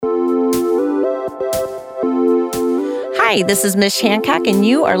Hi, this is Mish Hancock, and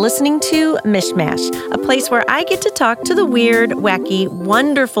you are listening to Mishmash, a place where I get to talk to the weird, wacky,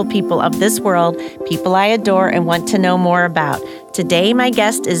 wonderful people of this world, people I adore and want to know more about. Today, my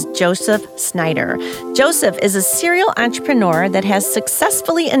guest is Joseph Snyder. Joseph is a serial entrepreneur that has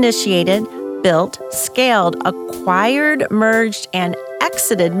successfully initiated, built, scaled, acquired, merged, and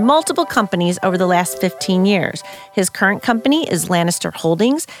exited multiple companies over the last 15 years. His current company is Lannister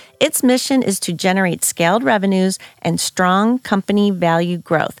Holdings. Its mission is to generate scaled revenues and strong company value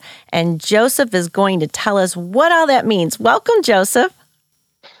growth. And Joseph is going to tell us what all that means. Welcome, Joseph.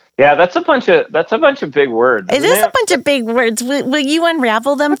 Yeah, that's a bunch of big words. It is a bunch of big words. Will you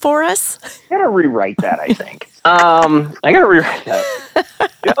unravel them for us? I gotta rewrite that, I think. I gotta rewrite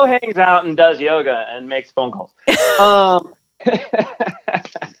that. Joe hangs out and does yoga and makes phone calls.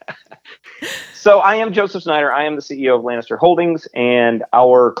 So I am Joseph Snyder. I am the CEO of Lannister Holdings, and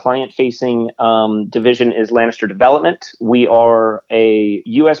our client-facing division is Lannister Development. We are a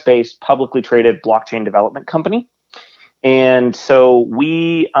U.S.-based, publicly traded blockchain development company. And so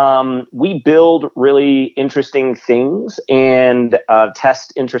we build really interesting things and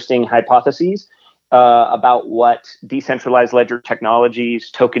test interesting hypotheses about what decentralized ledger technologies,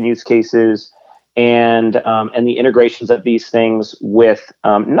 token use cases, and the integrations of these things with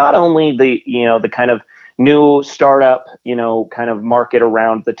not only the kind of new startup kind of market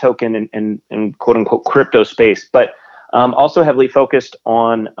around the token and quote unquote crypto space, but also heavily focused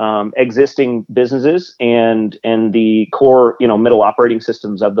on existing businesses and the core middle operating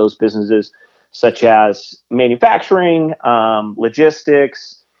systems of those businesses, such as manufacturing,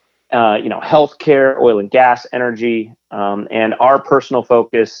 logistics, healthcare, oil and gas, energy, and our personal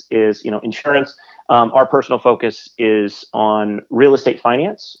focus is insurance. Our personal focus is on real estate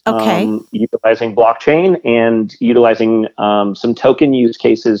finance, utilizing blockchain and utilizing some token use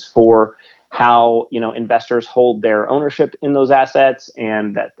cases for how investors hold their ownership in those assets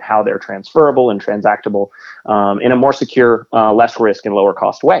and how they're transferable and transactable in a more secure, less risk and lower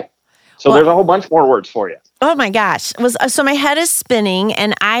cost way. So there's a whole bunch more words for you. Oh my gosh. So my head is spinning,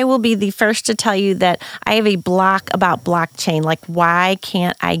 and I will be the first to tell you that I have a block about blockchain. Like, why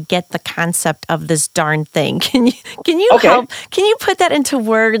can't I get the concept of this darn thing? Can you help? Can you put that into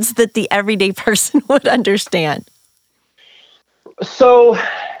words that the everyday person would understand? So,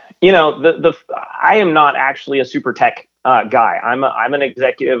 I am not actually a super tech guy. I'm an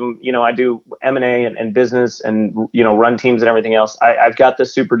executive. I do M&A and business and run teams and everything else. I've got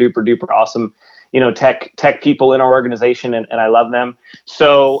this super duper duper awesome tech people in our organization, and I love them.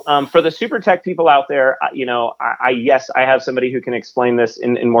 So for the super tech people out there, I have somebody who can explain this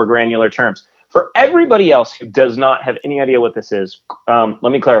in more granular terms. For everybody else who does not have any idea what this is, let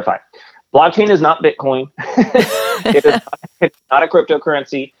me clarify. Blockchain is not Bitcoin. It's not a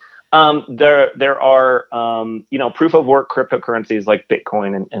cryptocurrency. There are proof of work cryptocurrencies like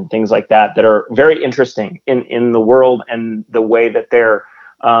Bitcoin and things like that are very interesting in the world and the way that their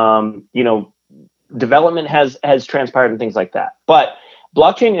development has transpired and things like that. But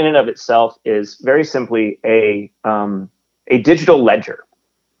blockchain in and of itself is very simply a digital ledger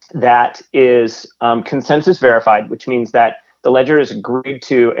that is consensus verified, which means that the ledger is agreed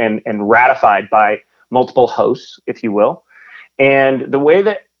to and ratified by multiple hosts, if you will. And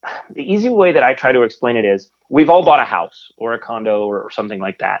the easy way that I try to explain it is we've all bought a house or a condo or something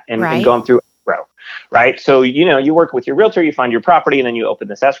like that and gone through escrow, right? So, you work with your realtor, you find your property, and then you open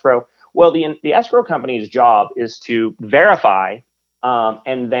this escrow. Well, the escrow company's job is to verify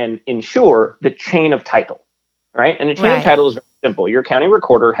and then ensure the chain of title, right? And the chain of title is very simple. Your county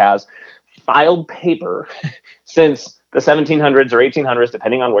recorder has filed paper since the 1700s or 1800s,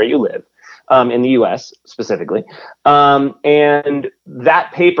 depending on where you live. In the U.S. specifically. And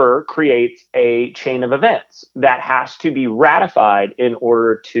that paper creates a chain of events that has to be ratified in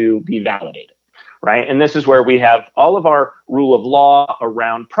order to be validated, right? And this is where we have all of our rule of law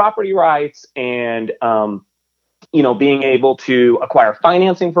around property rights and, being able to acquire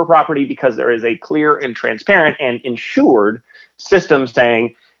financing for property because there is a clear and transparent and insured system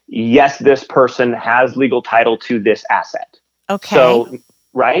saying, yes, this person has legal title to this asset. Okay. So,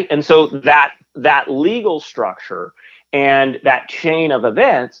 right. And so that legal structure and that chain of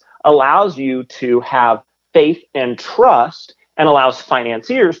events allows you to have faith and trust and allows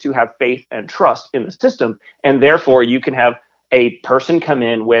financiers to have faith and trust in the system. And therefore you can have a person come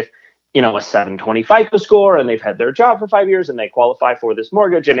in with, a 720 FICO score and they've had their job for 5 years and they qualify for this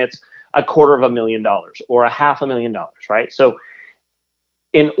mortgage and it's $250,000 or $500,000, right? So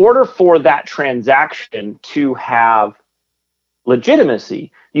in order for that transaction to have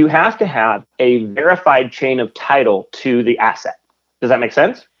legitimacy, you have to have a verified chain of title to the asset. Does that make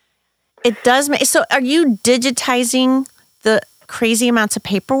sense? It does. So are you digitizing the crazy amounts of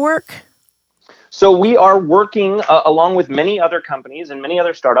paperwork? So we are working along with many other companies and many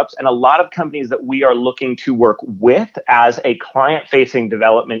other startups, and a lot of companies that we are looking to work with as a client-facing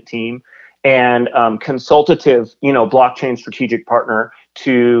development team and consultative, blockchain strategic partner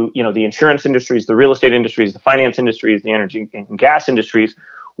to, the insurance industries, the real estate industries, the finance industries, the energy and gas industries.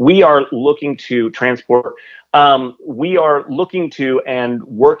 We are looking to transport. We are looking to and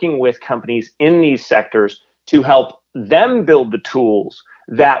working with companies in these sectors to help them build the tools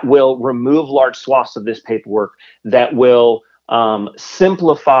that will remove large swaths of this paperwork, that will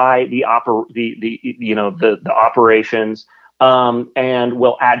simplify the operations, and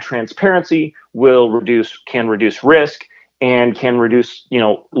will add transparency, can reduce risk, and can reduce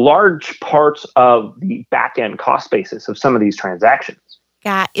large parts of the back end cost basis of some of these transactions.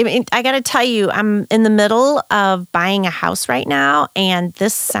 Yeah, I got to tell you, I'm in the middle of buying a house right now, and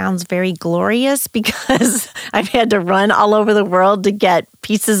this sounds very glorious because I've had to run all over the world to get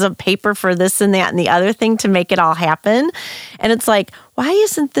pieces of paper for this and that and the other thing to make it all happen. And it's like, why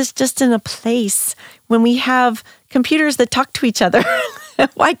isn't this just in a place when we have computers that talk to each other?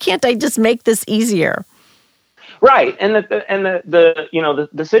 Why can't I just make this easier? Right, and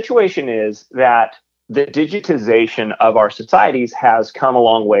the situation is that the digitization of our societies has come a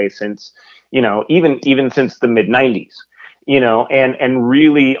long way since, even since the mid 90s, and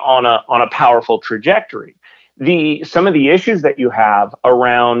really on a powerful trajectory. Some of the issues that you have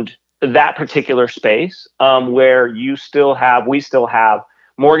around that particular space, where we still have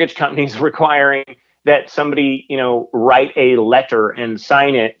mortgage companies requiring that somebody, write a letter and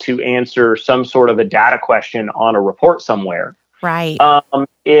sign it to answer some sort of a data question on a report somewhere. Right.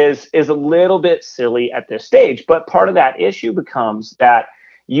 Is a little bit silly at this stage. But part of that issue becomes that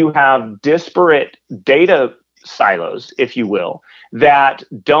you have disparate data silos, if you will, that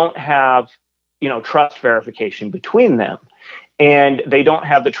don't have, trust verification between them. And they don't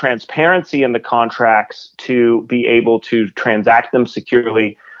have the transparency in the contracts to be able to transact them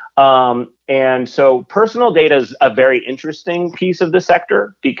securely. And so personal data is a very interesting piece of the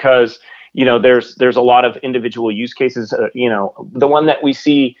sector because there's a lot of individual use cases. The one that we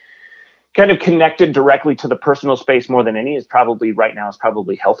see kind of connected directly to the personal space more than any is probably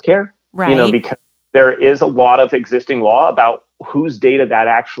healthcare. Right. Because there is a lot of existing law about whose data that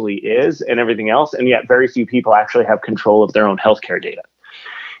actually is and everything else, and yet very few people actually have control of their own healthcare data.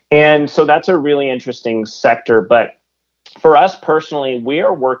 And so that's a really interesting sector. But for us personally, we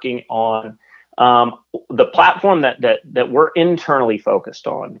are working on the platform that we're internally focused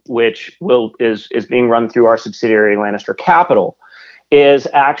on, which is being run through our subsidiary Lannister Capital, is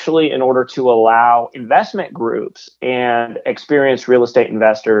actually in order to allow investment groups and experienced real estate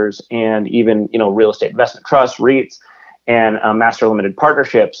investors and even real estate investment trusts, REITs, and master limited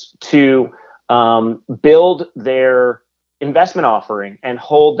partnerships to build their investment offering and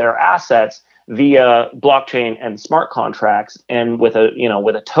hold their assets via blockchain and smart contracts, and with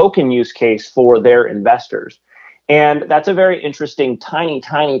a token use case for their investors. And that's a very interesting, tiny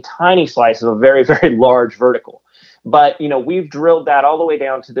slice of a very, very large vertical. But we've drilled that all the way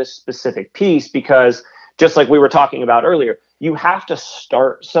down to this specific piece because, just like we were talking about earlier, you have to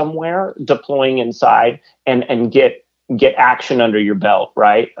start somewhere deploying inside and get action under your belt,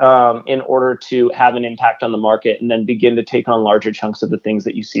 right? In order to have an impact on the market and then begin to take on larger chunks of the things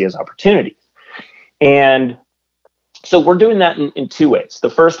that you see as opportunities. And so we're doing that in two ways. The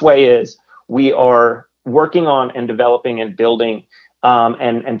first way is we are working on and developing and building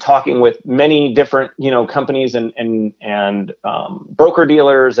and talking with many different companies and broker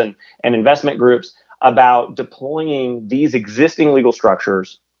dealers and investment groups about deploying these existing legal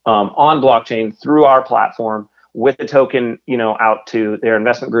structures on blockchain through our platform with the token out to their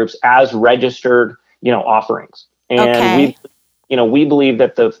investment groups as registered offerings. And okay. we believe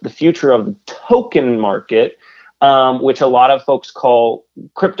that the future of the token market, which a lot of folks call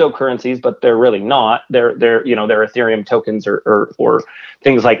cryptocurrencies, but they're really not. They're Ethereum tokens or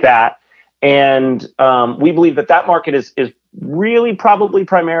things like that. And we believe that market is really probably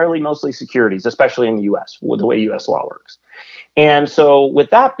primarily mostly securities, especially in the U.S. with the way U.S. law works. And so with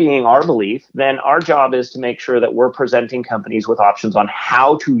that being our belief, then our job is to make sure that we're presenting companies with options on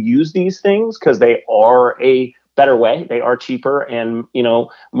how to use these things, because they are a better way. They are cheaper and,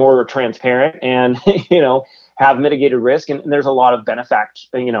 more transparent and, have mitigated risk. And there's a lot of benefits,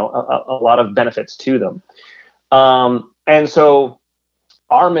 a lot of benefits to them. And so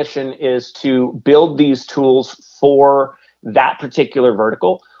our mission is to build these tools for that particular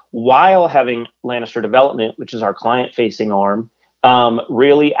vertical while having Lannister Development, which is our client-facing arm,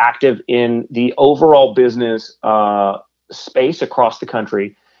 really active in the overall business space across the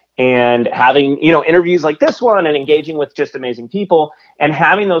country and having, interviews like this one and engaging with just amazing people and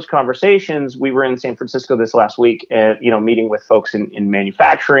having those conversations. We were in San Francisco this last week, meeting with folks in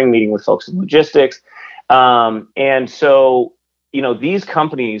manufacturing, meeting with folks in logistics. And so, these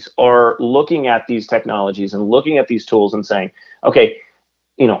companies are looking at these technologies and looking at these tools and saying, okay,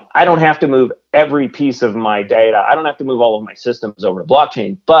 I don't have to move every piece of my data. I don't have to move all of my systems over to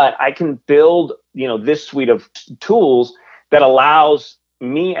blockchain, but I can build, this suite of tools that allows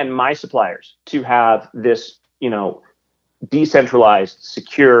me and my suppliers to have this, decentralized,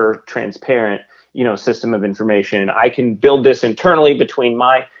 secure, transparent, system of information. I can build this internally between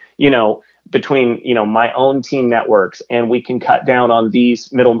my, my own team networks, and we can cut down on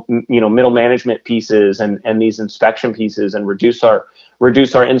these middle management pieces and these inspection pieces and reduce our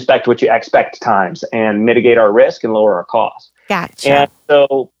inspect what you expect times and mitigate our risk and lower our costs. Gotcha. And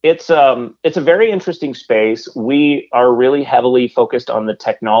so it's a very interesting space. We are really heavily focused on the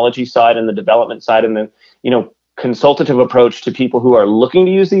technology side and the development side and the, consultative approach to people who are looking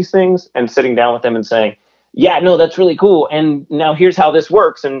to use these things and sitting down with them and saying, yeah, no, that's really cool. And now here's how this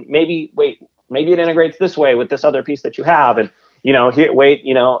works. And maybe it integrates this way with this other piece that you have. And, I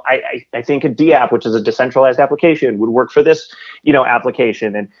think a DApp, which is a decentralized application, would work for this,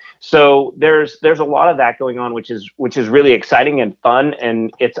 application. And so there's a lot of that going on, which is really exciting and fun.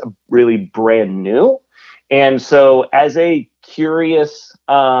 And it's really brand new. And so as a curious,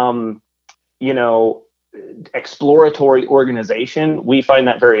 exploratory organization, we find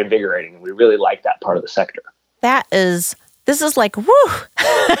that very invigorating. We really like that part of the sector. This is like, woo!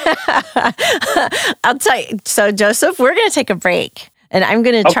 I'll tell you. So, Joseph, we're going to take a break, and I'm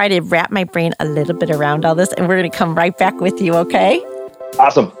going to try to wrap my brain a little bit around all this, and we're going to come right back with you, okay?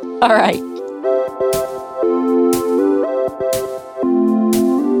 Awesome. All right.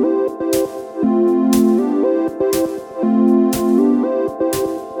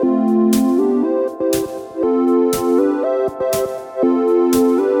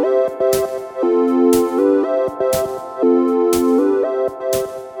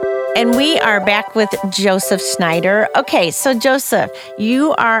 And we are back with Joseph Snyder. Okay, so Joseph,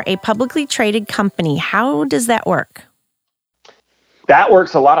 you are a publicly traded company. How does that work? That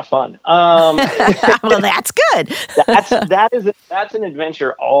works a lot of fun. Well, that's good. that's an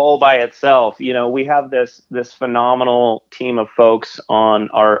adventure all by itself. We have this phenomenal team of folks on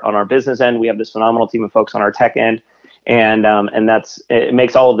our business end. We have this phenomenal team of folks on our tech end, and it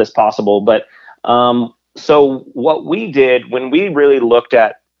makes all of this possible. But so what we did when we really looked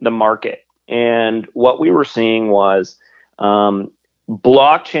at the market, and what we were seeing was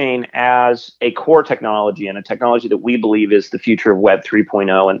blockchain as a core technology and a technology that we believe is the future of Web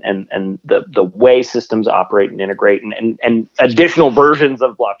 3.0 and the way systems operate and integrate and additional versions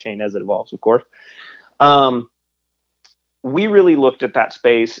of blockchain as it evolves, of course. We really looked at that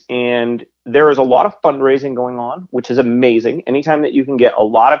space, and there is a lot of fundraising going on, which is amazing. Anytime that you can get a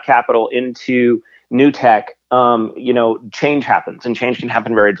lot of capital into new tech, change happens, and change can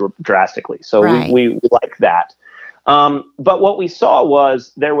happen very drastically. So right. we like that. But what we saw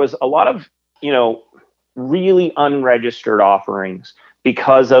was there was a lot of, really unregistered offerings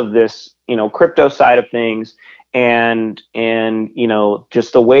because of this, crypto side of things and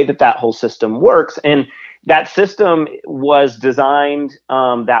just the way that whole system works. And that system was designed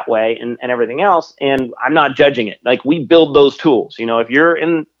that way and everything else. And I'm not judging it. Like, we build those tools. If you're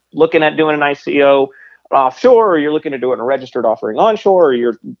looking at doing an ICO offshore, or you're looking to do it in a registered offering onshore, or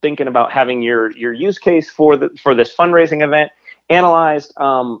you're thinking about having your use case for this fundraising event analyzed,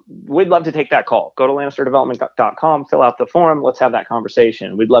 we'd love to take that call. Go to lannisterdevelopment.com, fill out the form. Let's have that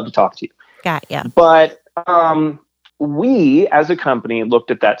conversation. We'd love to talk to you. Got ya. But we, as a company, looked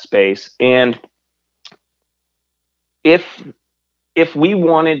at that space, and if we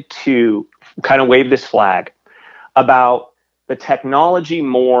wanted to kind of wave this flag about the technology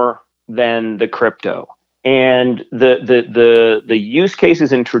more than the crypto, and the use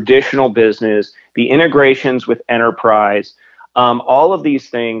cases in traditional business, the integrations with enterprise, all of these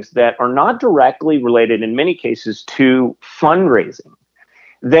things that are not directly related in many cases to fundraising,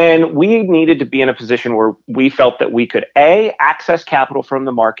 then we needed to be in a position where we felt that we could access capital from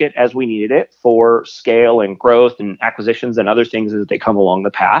the market as we needed it for scale and growth and acquisitions and other things as they come along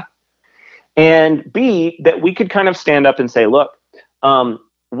the path, and B, that we could kind of stand up and say, look,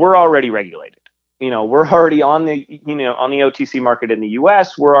 we're already regulated. We're already on the OTC market in the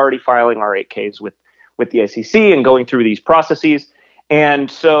US. We're already filing our 8Ks with the SEC and going through these processes. And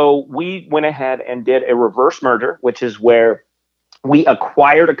so we went ahead and did a reverse merger, which is where we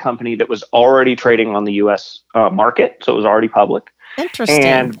acquired a company that was already trading on the US market. So it was already public. Interesting.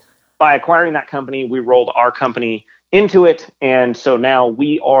 And by acquiring that company, we rolled our company into it. And so now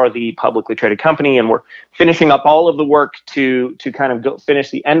we are the publicly traded company, and we're finishing up all of the work to kind of go finish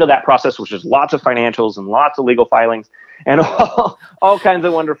the end of that process, which is lots of financials and lots of legal filings and all kinds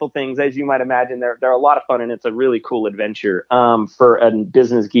of wonderful things. As you might imagine, they're a lot of fun, and it's a really cool adventure for a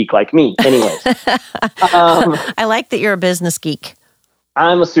business geek like me. Anyways. I like that you're a business geek.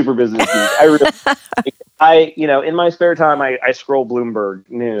 I'm a super business geek. In my spare time, I scroll Bloomberg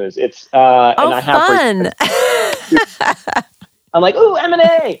News. It's and I have fun. I'm like, ooh,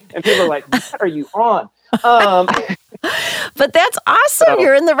 M&A, and people are like, what are you on? But that's awesome. So,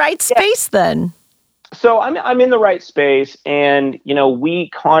 you're in the right space then. So I'm in the right space, and we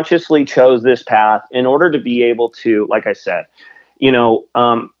consciously chose this path in order to be able to, like I said,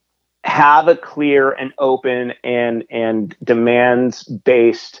 have a clear and open and demands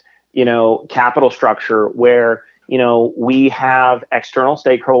based, capital structure where we have external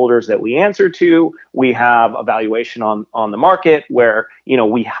stakeholders that we answer to. We have a valuation on the market where,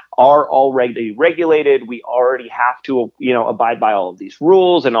 we are already regulated. We already have to, abide by all of these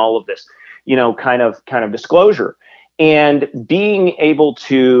rules and all of this, kind of disclosure. And being able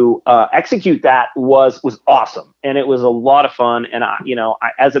to execute that was awesome. And it was a lot of fun. And I,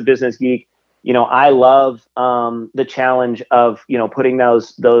 as a business geek, I love the challenge of, putting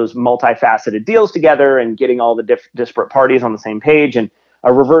those multifaceted deals together and getting all the disparate parties on the same page. And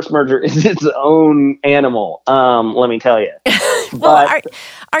a reverse merger is its own animal, let me tell you. Well,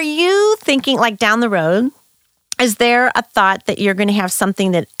 are you thinking like down the road, is there a thought that you're going to have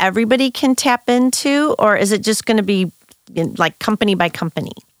something that everybody can tap into, or is it just going to be like company by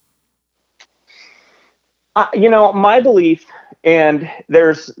company? My belief, and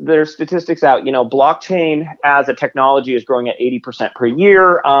there's statistics out, blockchain as a technology is growing at 80% per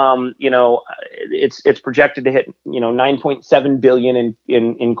year. It's projected to hit, 9.7 billion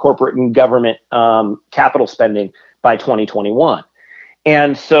in corporate and government capital spending by 2021.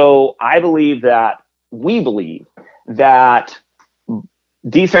 And so we believe that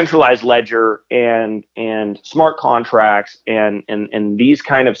decentralized ledger and smart contracts and these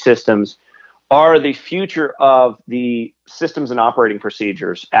kind of systems are the future of the systems and operating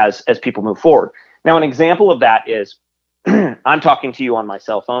procedures as people move forward. Now, an example of that is I'm talking to you on my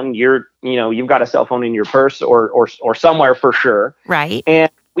cell phone. You've got a cell phone in your purse or somewhere for sure. Right. And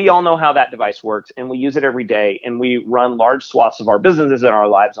we all know how that device works, and we use it every day, and we run large swaths of our businesses and our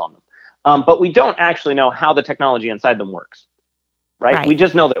lives on them. But we don't actually know how the technology inside them works, right? We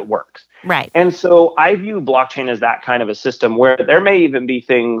just know that it works. Right. And so I view blockchain as that kind of a system where there may even be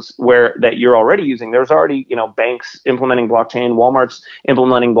things that you're already using. There's already, banks implementing blockchain, Walmart's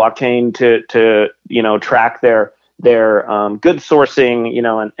implementing blockchain to track their goods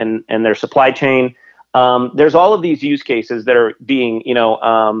sourcing, and their supply chain. There's all of these use cases that are being,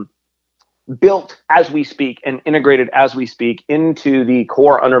 built as we speak and integrated as we speak into the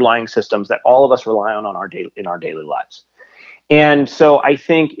core underlying systems that all of us rely on in our daily lives. And so I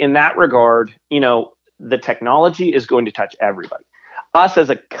think in that regard, the technology is going to touch everybody. Us as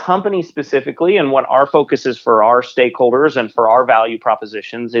a company specifically, and what our focus is for our stakeholders and for our value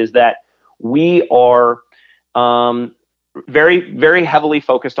propositions is that we are very, very heavily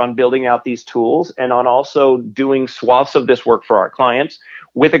focused on building out these tools and on also doing swaths of this work for our clients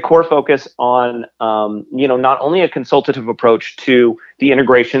with a core focus on, not only a consultative approach to the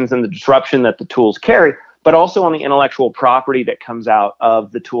integrations and the disruption that the tools carry, but also on the intellectual property that comes out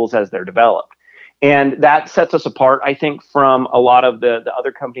of the tools as they're developed. And that sets us apart, I think, from a lot of the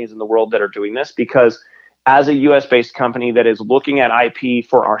other companies in the world that are doing this, because as a US-based company that is looking at IP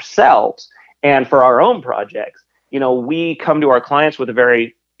for ourselves and for our own projects, we come to our clients with a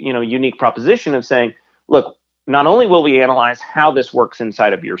very, unique proposition of saying, look, not only will we analyze how this works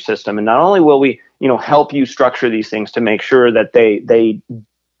inside of your system, and not only will we, help you structure these things to make sure that they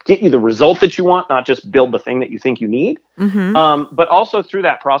get you the result that you want, not just build the thing that you think you need. Mm-hmm. But also through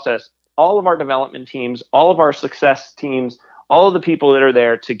that process, all of our development teams, all of our success teams, all of the people that are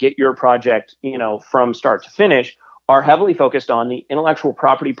there to get your project, from start to finish are heavily focused on the intellectual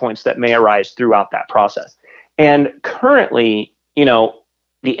property points that may arise throughout that process. And currently,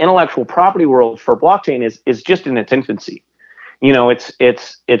 the intellectual property world for blockchain is just in its infancy.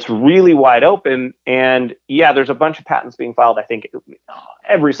 It's really wide open, and there's a bunch of patents being filed, I think,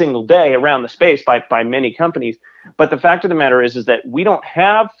 every single day around the space by many companies. But the fact of the matter is that we don't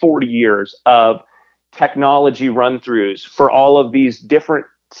have 40 years of technology run-throughs for all of these different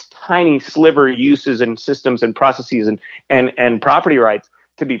tiny sliver uses and systems and processes and property rights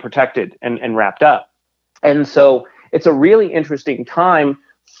to be protected and wrapped up. And so it's a really interesting time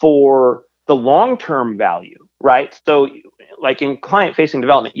for the long-term value, right? So like in client-facing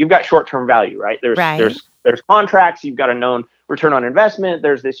development, you've got short-term value, right? There's there's contracts, you've got a known return on investment,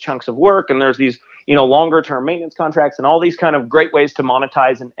 there's these chunks of work, and there's these, longer term maintenance contracts and all these kind of great ways to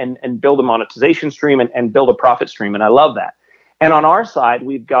monetize and build a monetization stream and build a profit stream. And I love that. And on our side,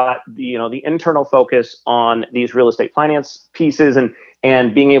 we've got the internal focus on these real estate finance pieces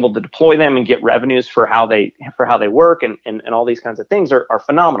and being able to deploy them and get revenues for how they work and all these kinds of things are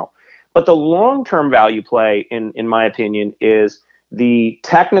phenomenal. But the long-term value play, in my opinion, is the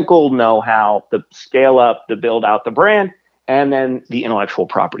technical know-how, the scale up, the build out the brand, and then the intellectual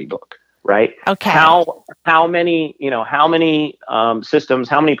property book, right? Okay. How many systems,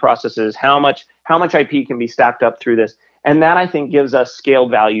 how many processes, how much IP can be stacked up through this? And that, I think, gives us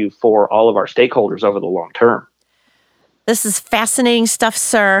scaled value for all of our stakeholders over the long term. This is fascinating stuff,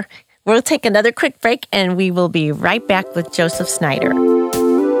 sir. We'll take another quick break, and we will be right back with Joseph Snyder.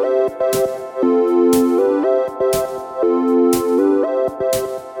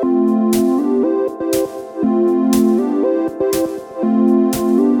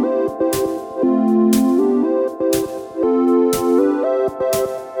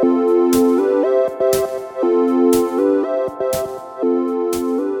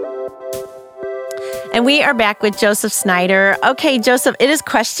 And we are back with Joseph Snyder. Okay, Joseph, it is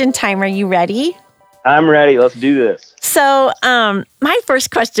question time. Are you ready? I'm ready. Let's do this. So my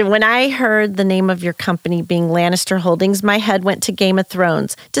first question, when I heard the name of your company being Lannister Holdings, my head went to Game of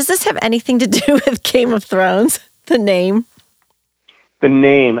Thrones. Does this have anything to do with Game of Thrones, the name?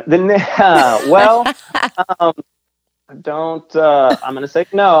 Well, don't, I'm going to say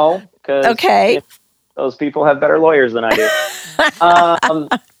no, because okay. Those people have better lawyers than I do.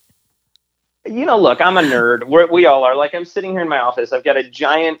 Look, I'm a nerd. We all are. Like, I'm sitting here in my office. I've got a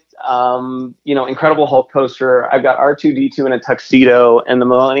giant, Incredible Hulk poster. I've got R2-D2 in a tuxedo and the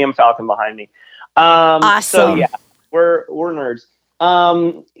Millennium Falcon behind me. Awesome. So yeah, we're nerds.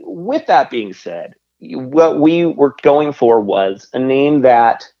 With that being said, what we were going for was a name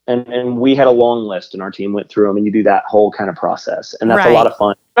that, and we had a long list, and our team went through them, and you do that whole kind of process, and that's a lot of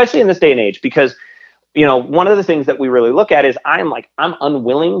fun, especially in this day and age, because one of the things that we really look at is I'm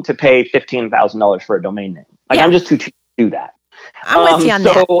unwilling to pay $15,000 for a domain name. I'm just too cheap to do that. I'm with you on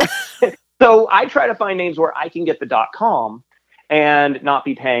that. So I try to find names where I can get the .com and not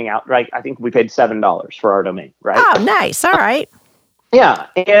be paying out. Right? I think we paid $7 for our domain. Right? Oh, nice. All right. Yeah,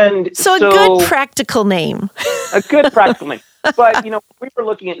 and so a good practical name. A good practical name. But, when we were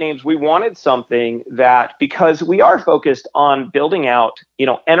looking at names, we wanted something that, because we are focused on building out,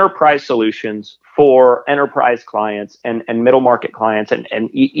 enterprise solutions for enterprise clients and middle market clients and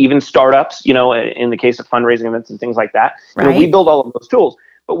even startups, in the case of fundraising events and things like that. Right. We build all of those tools.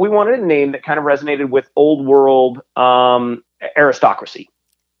 But we wanted a name that kind of resonated with old world aristocracy.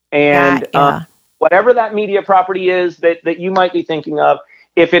 And whatever that media property is that you might be thinking of,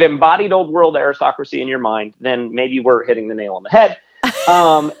 if it embodied old world aristocracy in your mind, then maybe we're hitting the nail on the head.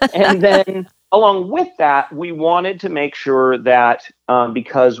 And then along with that, we wanted to make sure that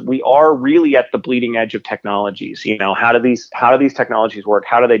because we are really at the bleeding edge of technologies, how do these technologies work?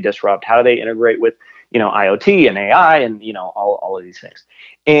 How do they disrupt? How do they integrate with, IoT and AI and, all of these things.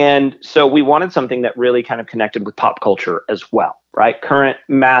 And so we wanted something that really kind of connected with pop culture as well, right? Current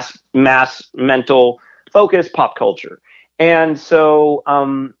mass mental focus pop culture. And so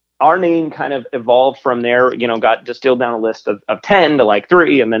our name kind of evolved from there, got distilled down a list of 10 to like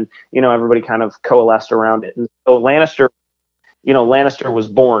 3. And then, everybody kind of coalesced around it. And so Lannister was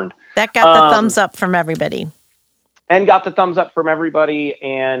born. That got the thumbs up from everybody. And got the thumbs up from everybody.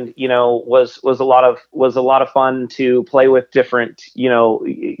 And, was a lot of fun to play with different,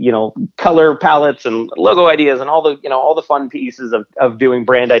 color palettes and logo ideas and all the fun pieces of doing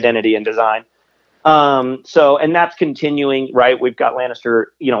brand identity and design. And that's continuing, right? We've got Lannister,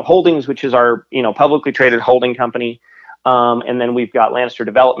 Holdings, which is our, publicly traded holding company. And then we've got Lannister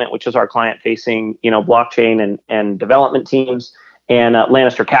Development, which is our client facing, blockchain and development teams, and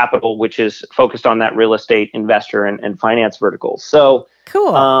Lannister Capital, which is focused on that real estate investor and finance verticals. So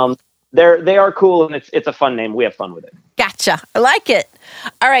cool. They are cool, and it's a fun name. We have fun with it. Gotcha. I like it.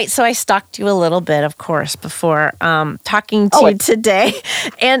 All right. So I stalked you a little bit, of course, before talking to you today.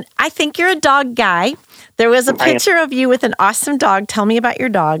 And I think you're a dog guy. There was a picture of you with an awesome dog. Tell me about your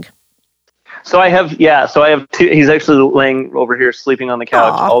dog. So I have two. He's actually laying over here, sleeping on the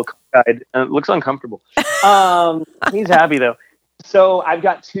couch, all cockeyed. Looks uncomfortable. He's happy though. So I've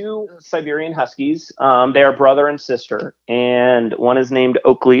got 2 Siberian Huskies. They are brother and sister, and one is named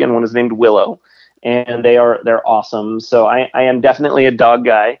Oakley and one is named Willow, and they're awesome. So I am definitely a dog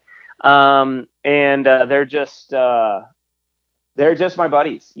guy, and they're just They're just my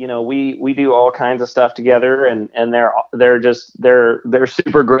buddies. We do all kinds of stuff together, and they're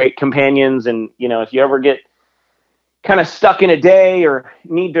super great companions. And if you ever get kind of stuck in a day or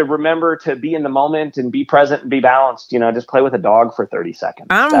need to remember to be in the moment and be present and be balanced, just play with a dog for 30 seconds.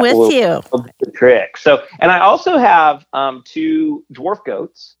 I'm with you. The trick. So, and I also have 2 dwarf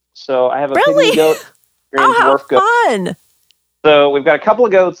goats. So I have a really? pygmy goat and dwarf goat. Fun. So we've got a couple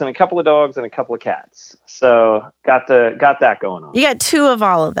of goats and a couple of dogs and a couple of cats. So got that going on. You got 2 of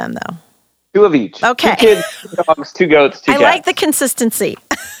all of them, though. 2 of each. Okay. 2 kids, 2 dogs, 2 goats, 2 cats. I like the consistency.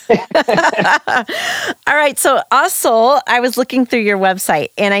 All right. So also, I was looking through your website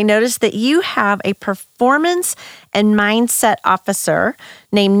and I noticed that you have a performance and mindset officer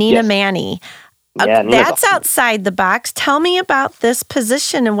named Nina Manny. Yeah, that's outside the box. Tell me about this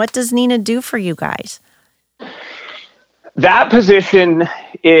position and what does Nina do for you guys? That position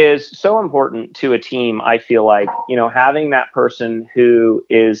is so important to a team. I feel like, having that person who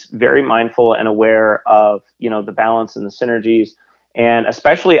is very mindful and aware of, the balance and the synergies, and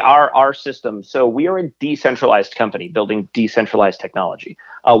especially our system. So we are a decentralized company building decentralized technology.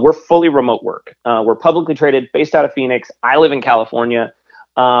 We're fully remote work. We're publicly traded, based out of Phoenix. I live in California.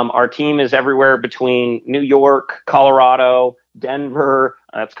 Our team is everywhere between New York, Colorado, Denver.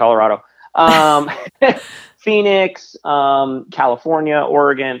 That's Colorado. Phoenix, California,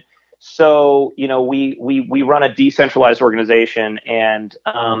 Oregon. So, we run a decentralized organization, and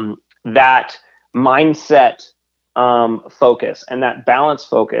that mindset focus and that balance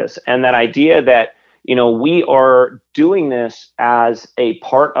focus and that idea that, we are doing this as a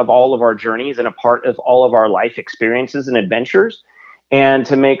part of all of our journeys and a part of all of our life experiences and adventures. And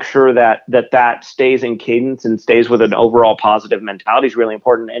to make sure that stays in cadence and stays with an overall positive mentality is really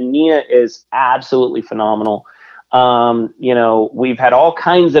important. And Nina is absolutely phenomenal. We've had all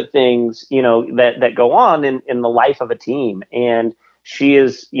kinds of things, that go on in the life of a team. And she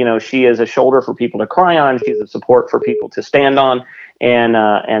is a shoulder for people to cry on. She's a support for people to stand on and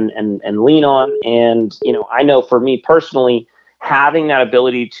lean on. And, I know for me personally, having that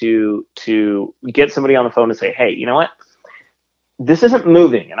ability to get somebody on the phone and say, hey, you know what? This isn't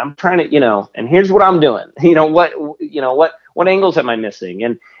moving, and I'm trying to, and here's what I'm doing. What angles am I missing?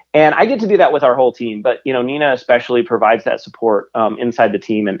 And I get to do that with our whole team. But Nina especially provides that support inside the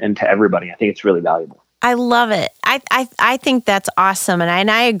team and to everybody. I think it's really valuable. I love it. I think that's awesome, and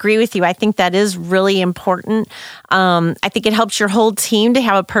I agree with you. I think that is really important. I think it helps your whole team to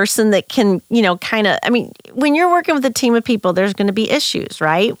have a person that can, when you're working with a team of people, there's going to be issues,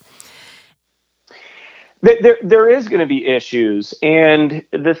 right? There is going to be issues. And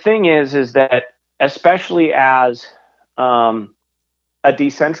the thing is that especially as a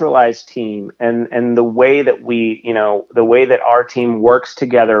decentralized team and the way that the way that our team works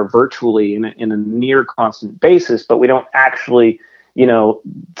together virtually in a near constant basis, but we don't actually,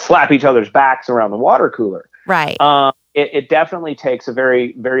 slap each other's backs around the water cooler. Right. It definitely takes a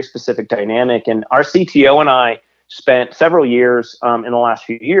very, very specific dynamic. And our CTO and I spent several years in the last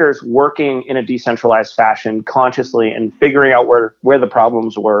few years working in a decentralized fashion consciously and figuring out where the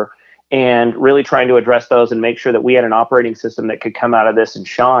problems were and really trying to address those and make sure that we had an operating system that could come out of this and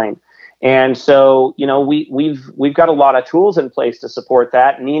shine. And so, we've got a lot of tools in place to support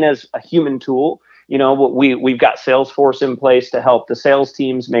that. Nina's a human tool. We've got Salesforce in place to help the sales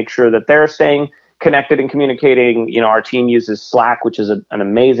teams make sure that they're staying connected and communicating. Our team uses Slack, which is an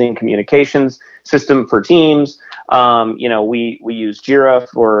amazing communications system for teams. We use Jira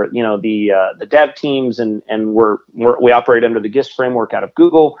for the dev teams, and we operate under the GIST framework out of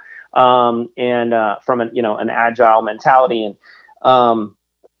Google, and from an agile mentality and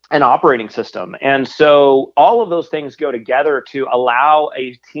an operating system. And so all of those things go together to allow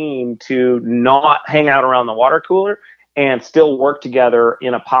a team to not hang out around the water cooler and still work together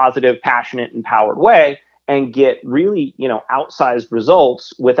in a positive, passionate, empowered way and get really, outsized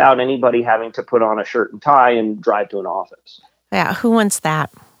results without anybody having to put on a shirt and tie and drive to an office. Yeah, who wants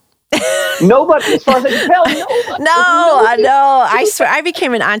that? Nobody, as far as I can tell, nobody. No. I swear, I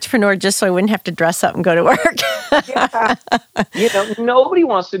became an entrepreneur just so I wouldn't have to dress up and go to work. Yeah. Nobody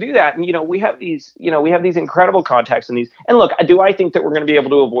wants to do that. And, we have these incredible contacts and look, do I think that we're going to be able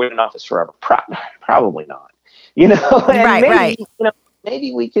to avoid an office forever? Probably not. Right.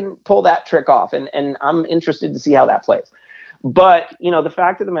 Maybe we can pull that trick off, and I'm interested to see how that plays. But, the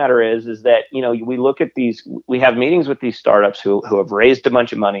fact of the matter is that, we look at we have meetings with these startups who have raised a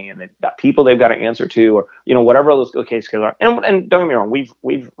bunch of money and they've got people they've got to answer to, or, whatever those cases are. And don't get me wrong,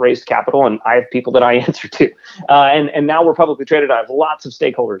 we've raised capital and I have people that I answer to. And now we're publicly traded. I have lots of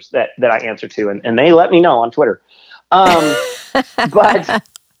stakeholders that I answer to, and they let me know on Twitter. But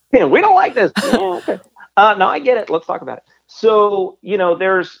we don't like this. Yeah, okay. No, I get it. Let's talk about it. So,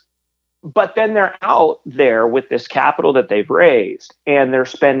 but then they're out there with this capital that they've raised, and they're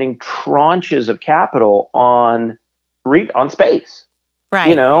spending tranches of capital on space,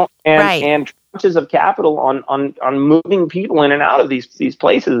 right? And tranches of capital on moving people in and out of these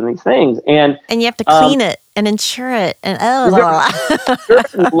places and these things, and you have to clean it and insure it, and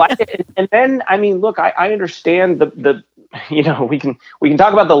and then look, I understand the we can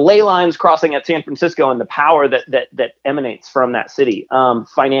talk about the ley lines crossing at San Francisco and the power that emanates from that city,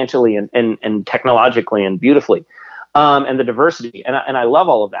 financially and technologically and beautifully, and the diversity, and I love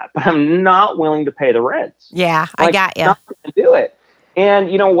all of that, but I'm not willing to pay the rents. Yeah, I got you. Not going to do it. And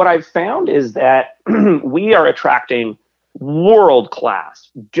what I've found is that we are attracting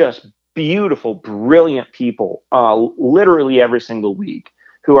world-class, just beautiful, brilliant people, literally every single week,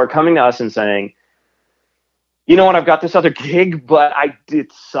 who are coming to us and saying, you know what, I've got this other gig, but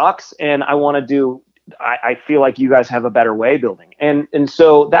it sucks, and I want to do. I feel like you guys have a better way building, and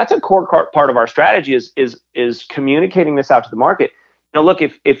so that's a core part of our strategy is communicating this out to the market. Look,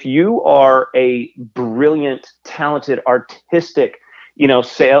 if you are a brilliant, talented, artistic,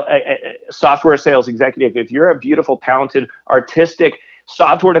 software sales executive, if you're a beautiful, talented, artistic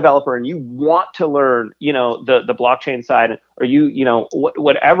software developer and you want to learn, the blockchain side, or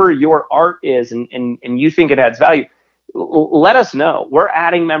whatever your art is, and you think it adds value, let us know. We're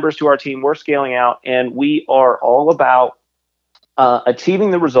adding members to our team. We're scaling out, and we are all about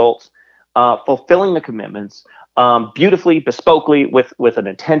achieving the results, fulfilling the commitments, beautifully, bespokely, with an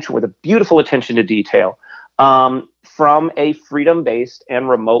attention, with a beautiful attention to detail, from a freedom-based and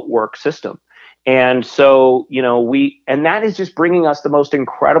remote work system. And so, and that is just bringing us the most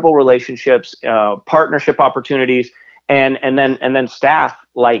incredible relationships, partnership opportunities, and then staff.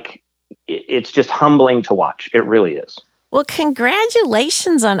 Like, it's just humbling to watch. It really is. Well,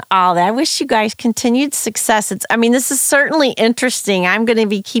 congratulations on all that. I wish you guys continued success. This is certainly interesting. I'm going to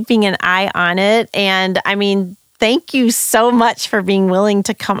be keeping an eye on it. And thank you so much for being willing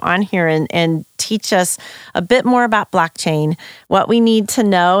to come on here and teach us a bit more about blockchain, what we need to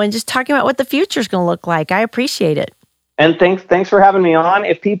know, and just talking about what the future is going to look like. I appreciate it. And thanks for having me on.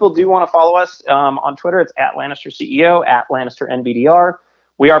 If people do want to follow us on Twitter, it's @LannisterCEO, @LannisterNBDR.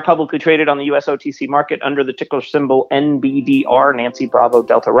 We are publicly traded on the US OTC market under the ticker symbol NBDR, Nancy Bravo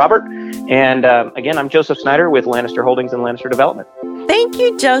Delta Robert. And again, I'm Joseph Snyder with Lannister Holdings and Lannister Development. Thank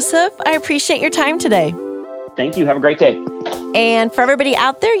you, Joseph. I appreciate your time today. Thank you. Have a great day. And for everybody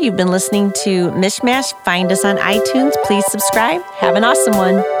out there, you've been listening to Mishmash. Find us on iTunes. Please subscribe. Have an awesome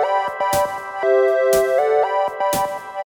one.